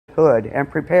hood and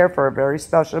prepare for a very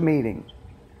special meeting.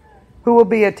 Who will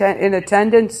be in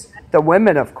attendance? The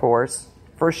women, of course,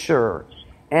 for sure.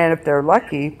 And if they're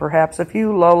lucky, perhaps a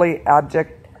few lowly,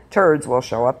 abject turds will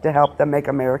show up to help them make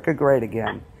America great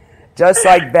again. Just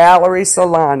like Valerie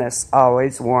Solanas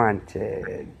always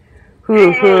wanted.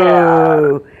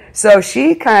 Hoo-hoo. So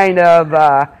she kind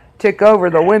of took over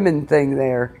the women thing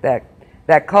there,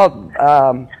 that cult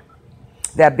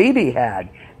that BB had.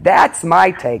 That's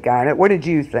my take on it. What did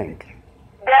you think?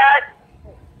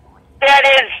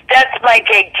 That's my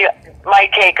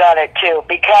take on it too,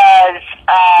 because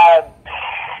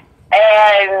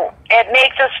and it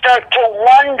makes us start to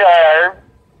wonder.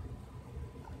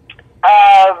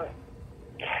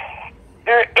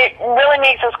 It really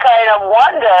makes us kind of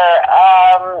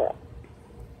wonder.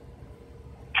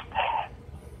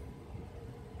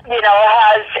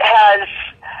 Has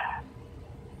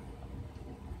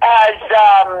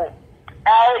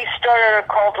Allie started a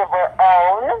cult of her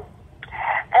own?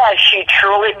 Has she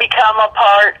truly become a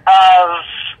part of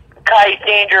Kai's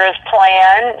dangerous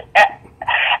plan?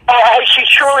 Has she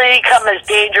truly become as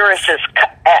dangerous as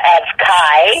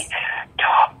Kai?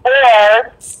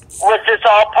 Or was this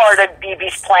all part of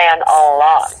BB's plan all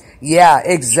along? Yeah,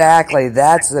 exactly.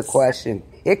 That's the question.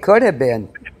 It could have been.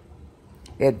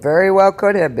 It very well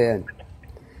could have been.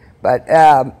 But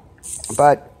at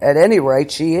any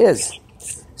rate, she is.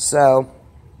 So,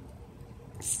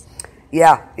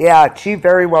 yeah, she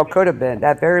very well could have been.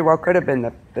 That very well could have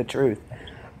been the truth.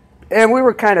 And we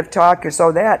were kind of talking,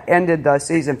 so that ended the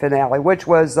season finale, which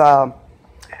was,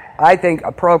 I think,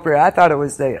 appropriate. I thought it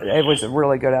was a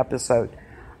really good episode.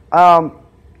 Well,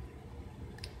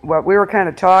 we were kind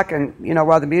of talking,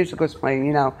 while the music was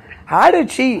playing, how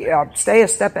did she stay a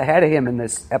step ahead of him in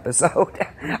this episode?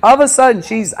 All of a sudden,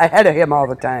 she's ahead of him all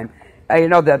the time.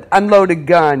 That unloaded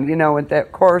gun, and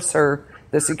of course,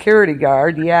 the security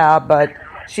guard, yeah, but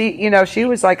she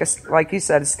was like you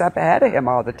said, a step ahead of him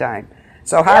all the time.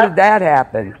 So how did that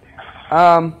happen? We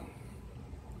are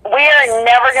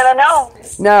never going to know.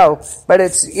 No, but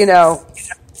it's,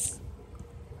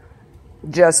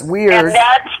 just weird. And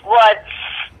that's what's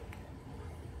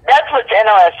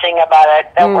interesting about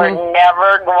it, that we're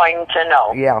never going to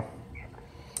know. Yeah.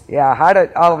 Yeah, how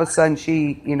did all of a sudden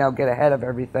she, get ahead of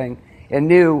everything and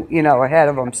knew, ahead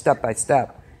of him step by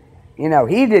step. He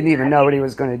didn't even know what he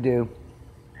was going to do.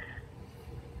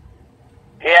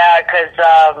 Yeah, because,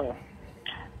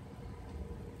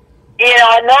 and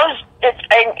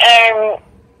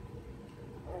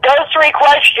those three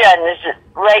questions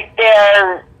right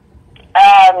there,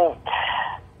 I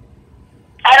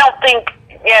don't think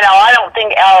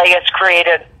Allie has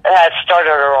started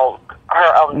her own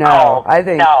cult. No,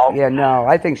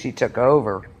 I think she took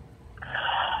over.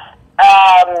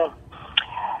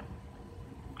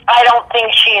 I don't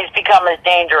think she's become as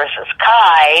dangerous as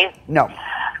Kai. No.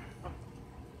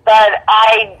 But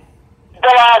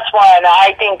the last one,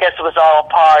 I think this was all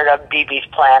part of BB's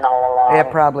plan all along. It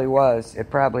probably was.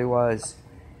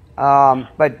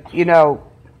 But,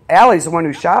 Allie's the one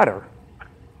who shot her.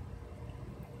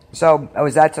 So,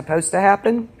 was that supposed to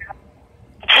happen?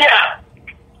 Yeah.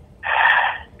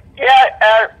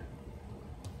 Yeah,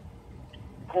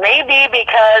 maybe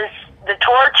because the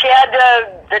torch had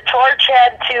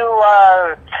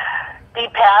to be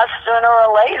passed sooner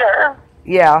or later.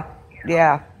 Yeah.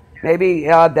 Maybe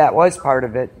that was part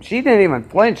of it. She didn't even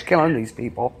flinch killing these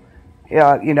people.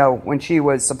 When she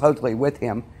was supposedly with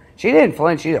him. She didn't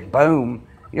flinch. She just, boom,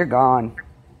 you're gone.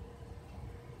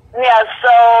 Yeah,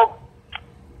 so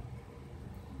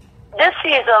this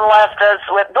season left us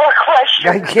with more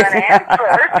questions than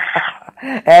answers.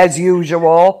 As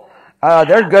usual.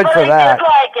 They're good for that. I did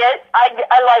like it.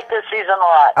 I like this season a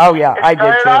lot. Oh, yeah, I did too.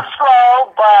 It started off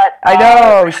slow, but... I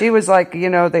know. She was like,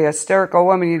 the hysterical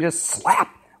woman you just slap.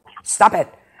 Stop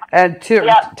it. And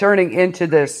turning into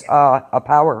this a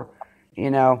power,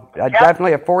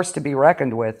 definitely a force to be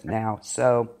reckoned with now.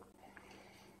 So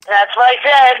that's what I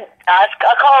said. I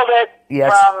called it.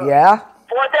 Yes. Yeah.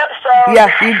 Fourth episode.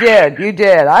 Yeah, you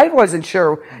did. I wasn't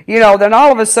sure. Then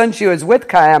all of a sudden she was with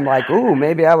Kai. I'm like, ooh,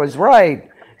 maybe I was right.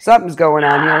 Something's going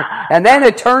on here. And then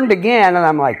it turned again, and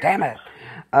I'm like, damn it.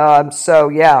 So,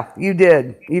 yeah, you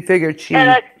did. You figured she...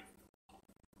 And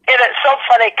it's so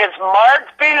funny because Mark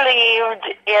believed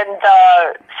in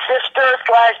the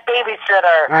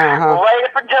sister/babysitter right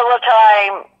up until the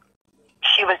time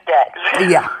she was dead.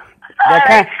 Yeah.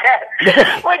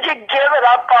 Would you give it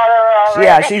up on her already?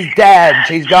 Yeah, she's dead.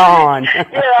 She's gone. She's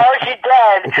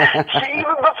dead.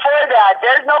 Even before that,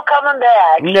 there's no coming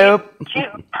back. Nope.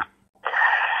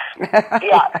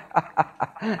 Yeah.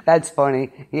 That's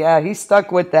funny. Yeah, he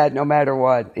stuck with that no matter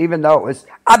what, even though it was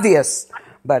obvious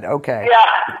But okay.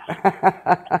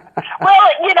 Yeah. Well,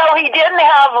 he didn't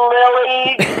have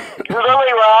Lily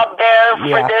Rob there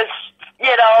for this,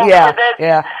 for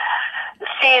this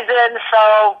season,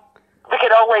 so we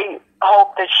could only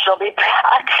hope that she'll be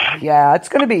back. Yeah, it's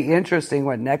going to be interesting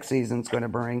what next season's going to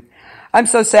bring. I'm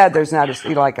so sad there's not a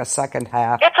second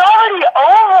half. It's already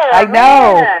over. I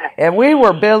know. Man. And we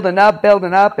were building up,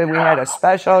 and we had a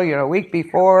special, a week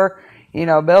before,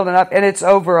 building up, and it's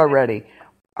over already.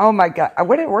 Oh my God.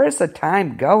 Where's the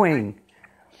time going?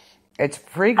 It's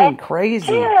freaking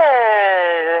crazy.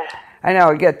 I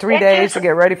know. We get 3 days to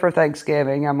get ready for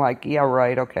Thanksgiving. I'm like, yeah,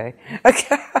 right. Okay.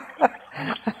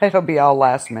 It'll be all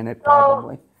last minute,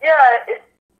 probably. Yeah.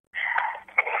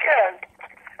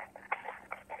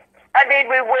 I mean,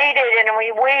 we waited and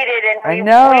we waited and we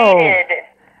waited.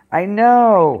 I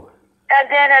know. And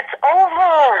then it's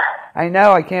over. I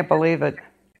know. I can't believe it.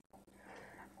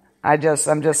 I'm just,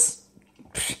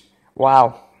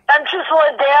 wow. I'm just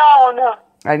let down.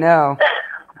 I know.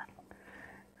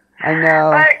 I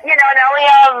know. Now we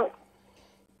have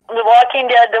The Walking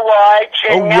Dead to watch,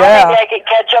 and now maybe I could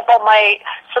catch up on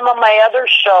some of my other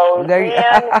shows.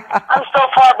 Man, I'm so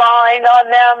far behind on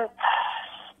them.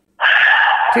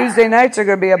 Tuesday nights are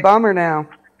going to be a bummer now.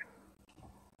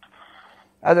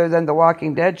 Other than the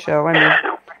Walking Dead show, I mean,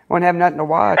 won't have nothing to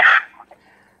watch.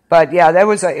 But yeah, it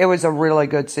was a really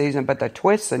good season. But the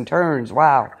twists and turns,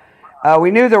 wow.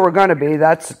 We knew there were going to be.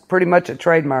 That's pretty much a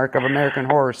trademark of American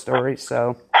Horror Story.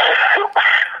 So,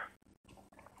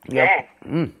 yep.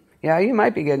 Yeah, you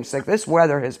might be getting sick. This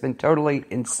weather has been totally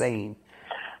insane.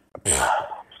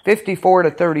 54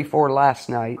 to 34 last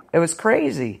night. It was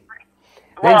crazy.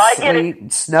 Well, then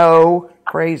snow,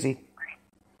 crazy.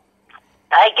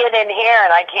 I get in here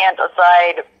and I can't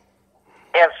decide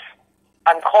if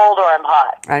I'm cold or I'm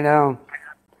hot. I know.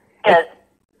 Because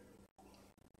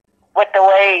with the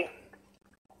way,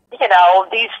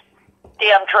 these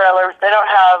damn trailers, they don't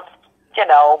have,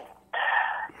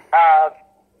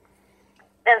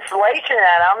 insulation in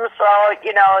them, so,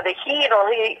 the heat will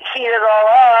heat it all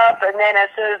up, and then as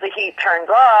soon as the heat turns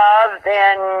off,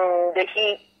 then the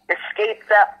heat escapes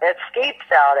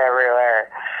out everywhere.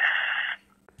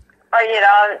 Or,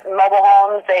 mobile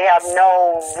homes, they have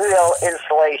no real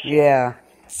insulation. Yeah.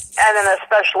 And then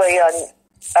especially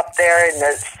up there in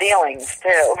the ceilings,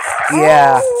 too.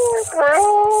 Yeah.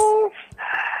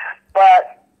 But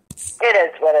it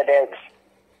is what it is.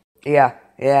 Yeah,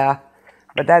 yeah.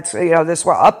 But that's, this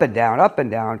was up and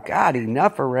down. God,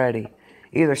 enough already.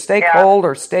 Either stay cold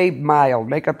or stay mild.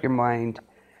 Make up your mind.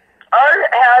 Ours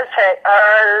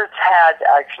had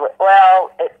actually,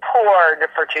 it poured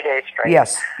for 2 days straight.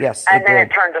 Yes. And then it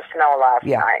turned to snow last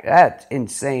night. Yeah, that's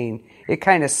insane. It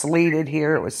kind of sleeted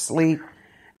here. It was sleet.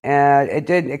 And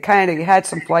it kind of had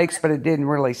some flakes, but it didn't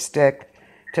really stick.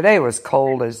 Today was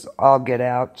cold as all get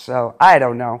out, so I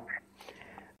don't know.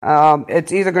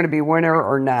 It's either going to be winter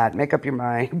or not. Make up your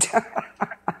mind.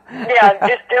 Yeah,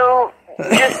 just do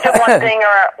one thing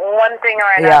or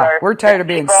another. Yeah, we're tired of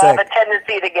being sick. People have a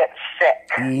tendency to get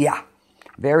sick. Yeah,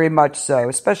 very much so.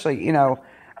 Especially,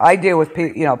 I deal with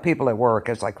people at work.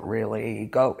 It's like, really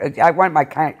go. I want my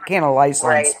can of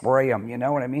Lysol and spray them. You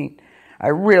know what I mean? I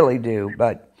really do.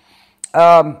 But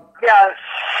yeah,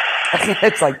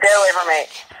 it's like, stay away from me.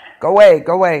 Go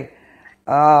away.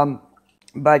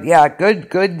 But yeah,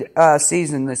 good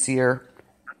season this year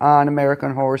on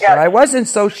American Horror Story. I wasn't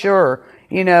so sure,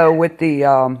 with the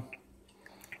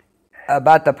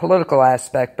about the political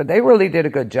aspect, but they really did a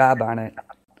good job on it.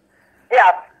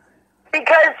 Yeah,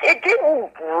 because it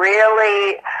didn't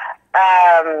really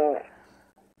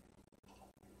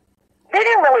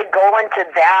go into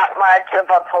that much of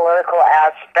a political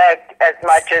aspect as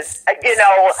much as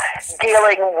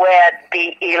dealing with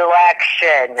the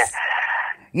election.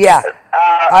 Yeah,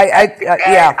 I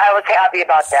was happy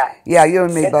about that. Yeah, you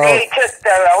and me both. They took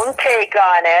their own take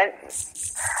on it.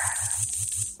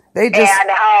 And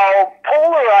how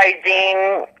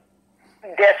polarizing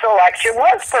this election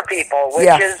was for people,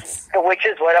 which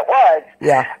is what it was.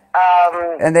 Yeah.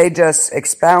 And they just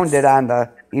expounded on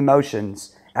the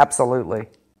emotions. Absolutely.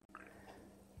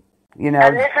 And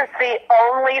this is the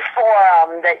only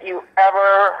forum that you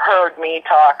ever heard me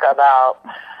talk about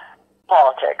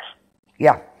politics.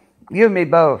 Yeah, you and me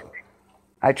both.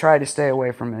 I try to stay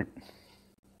away from it.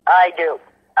 I do.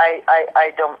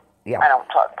 I don't. Yeah. I don't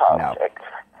talk politics.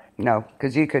 No,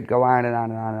 because you could go on and on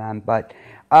and on and on. But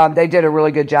they did a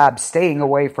really good job staying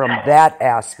away from that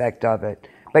aspect of it,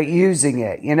 but using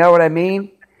it. You know what I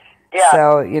mean? Yeah.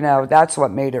 So that's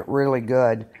what made it really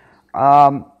good.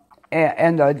 And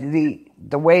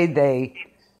the way they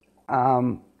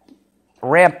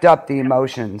ramped up the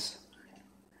emotions.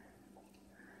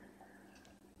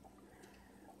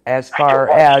 as far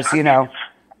as,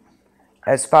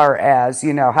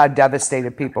 how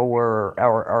devastated people were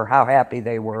or how happy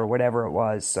they were, whatever it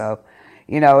was. So,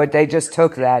 they just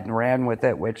took that and ran with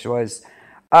it, which was,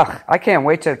 I can't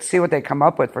wait to see what they come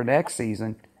up with for next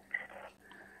season.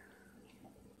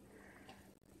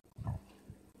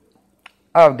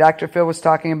 Oh, Dr. Phil was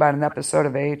talking about an episode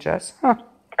of AHS? Huh.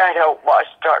 I don't watch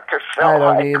Dr. Phil. I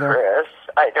don't either. Chris.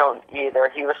 I don't either.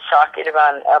 He was talking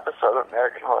about an episode of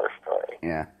American Horror Story.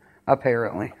 Yeah,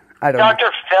 apparently. I don't Dr.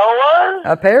 know. Phil was?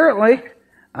 Apparently.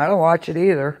 I don't watch it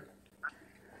either.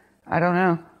 I don't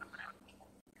know.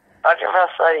 Dr. Phil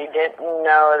said he didn't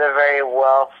know the very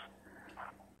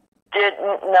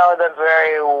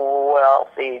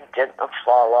wealthy didn't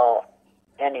follow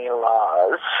any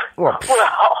laws. Well,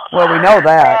 we know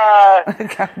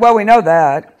that. Well, we know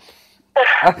that.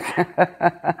 Dr.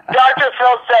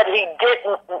 Phil said he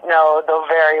didn't know the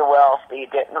very wealthy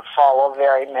didn't follow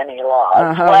very many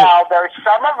laws. Well, there's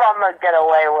some of them that get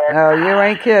away with. No, you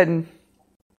ain't kidding.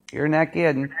 You're not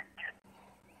kidding.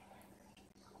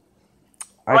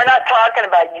 We're not talking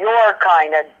about your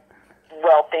kind of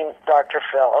wealthy Dr.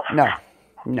 Phil.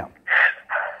 No.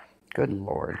 Good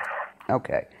Lord.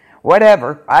 Okay.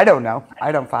 Whatever. I don't know.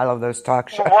 I don't follow those talk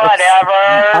shows. Whatever.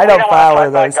 I don't follow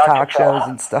those talk shows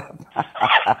and stuff.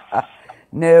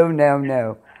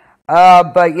 No.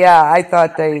 But yeah, I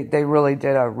thought they really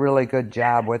did a really good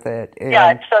job with it. And,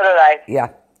 yeah, so did I.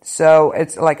 Yeah. So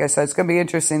it's like I said, it's going to be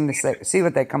interesting to see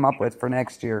what they come up with for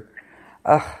next year.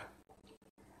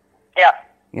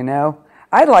 Yeah.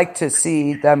 I'd like to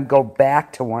see them go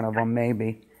back to one of them,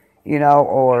 maybe.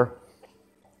 Or.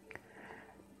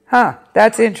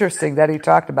 That's interesting that he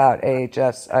talked about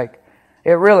AHS. Like,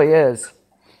 it really is.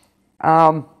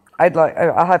 I'll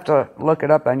have to look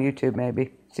it up on YouTube,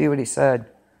 maybe see what he said.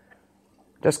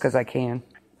 Just because I can.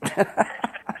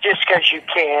 Just because you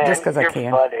can. Just because I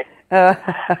can. Funny.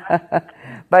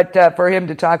 But for him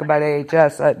to talk about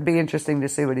AHS, it'd be interesting to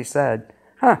see what he said.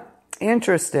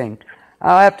 Interesting.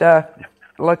 I'll have to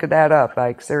look that up.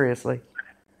 Like, seriously.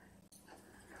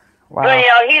 Wow.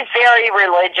 Well, he's very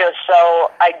religious,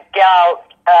 so I doubt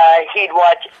he'd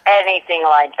watch anything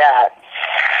like that.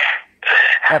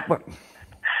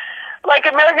 Like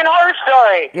American Horror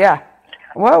Story. Yeah.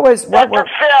 Dr.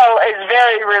 Phil is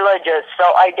very religious, so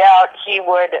I doubt he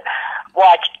would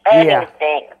watch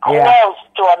anything close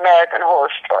to American Horror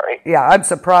Story. Yeah, I'm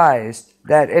surprised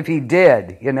that if he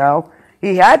did,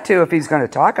 he had to if he's going to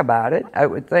talk about it, I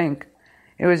would think.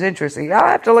 It was interesting. I'll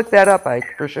have to look that up,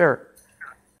 Ike, for sure.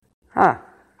 I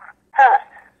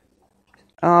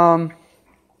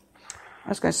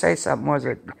was going to say something, was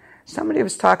it? Somebody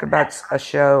was talking about a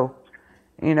show,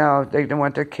 they don't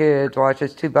want their kids to watch,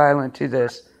 it's too violent, to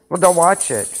this. Well, don't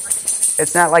watch it.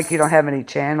 It's not like you don't have any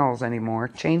channels anymore.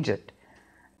 Change it.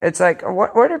 It's like,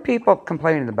 what are people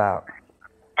complaining about?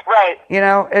 Right.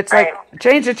 It's like,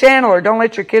 change the channel or don't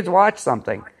let your kids watch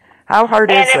something. How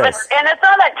hard is this? And it's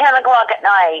on at 10 o'clock at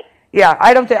night. Yeah,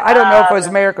 I don't know if it was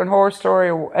American Horror Story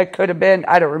or it could have been.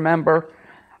 I don't remember.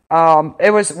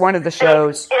 It was one of the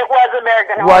shows. It was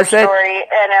American Horror Story,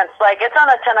 and it's like it's on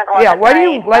at 10 o'clock. Yeah, what do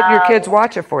you let your kids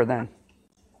watch it for then?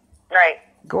 Right.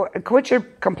 Quit your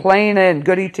complaining,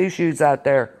 goody two shoes out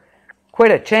there.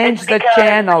 Quit it. Change the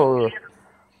channel.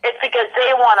 It's because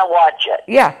they want to watch it.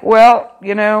 Yeah. Well,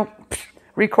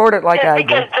 record it like I do.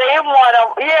 Because they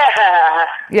want to. Yeah.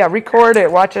 Yeah, record it.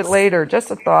 Watch it later.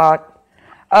 Just a thought.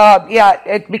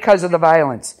 Because of the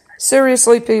violence.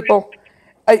 Seriously, people,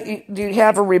 you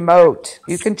have a remote.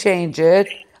 You can change it.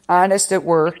 Honest, it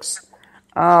works.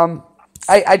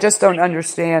 I just don't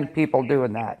understand people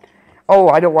doing that. Oh,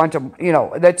 I don't want to,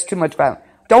 that's too much violence.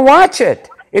 Don't watch it.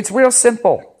 It's real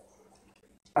simple.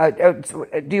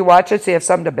 Do you watch it so you have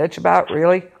something to bitch about,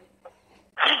 really?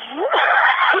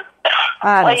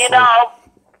 Honestly. Well,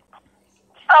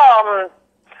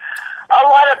 a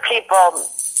lot of people...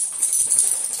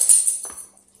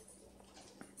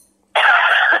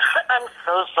 I'm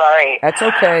so sorry. That's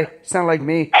okay. Sound like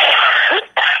me.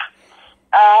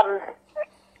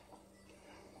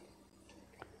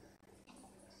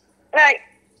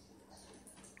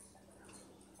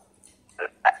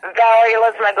 Valerie,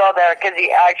 let's not go there because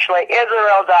he actually is a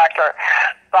real doctor,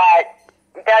 but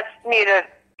that's neither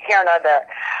here nor there.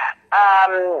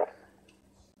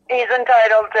 He's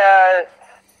entitled to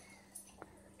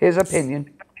his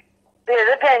opinion. But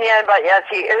yes,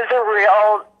 he is a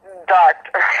real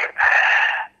doctor.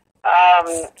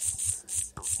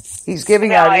 He's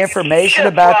giving out information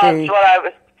about the... what I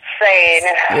was saying.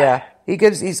 Yeah,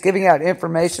 he's giving out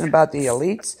information about the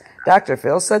elites. Dr.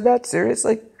 Phil said that?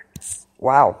 Seriously?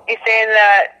 Wow. He's saying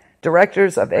that...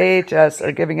 Directors of AHS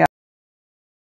are giving out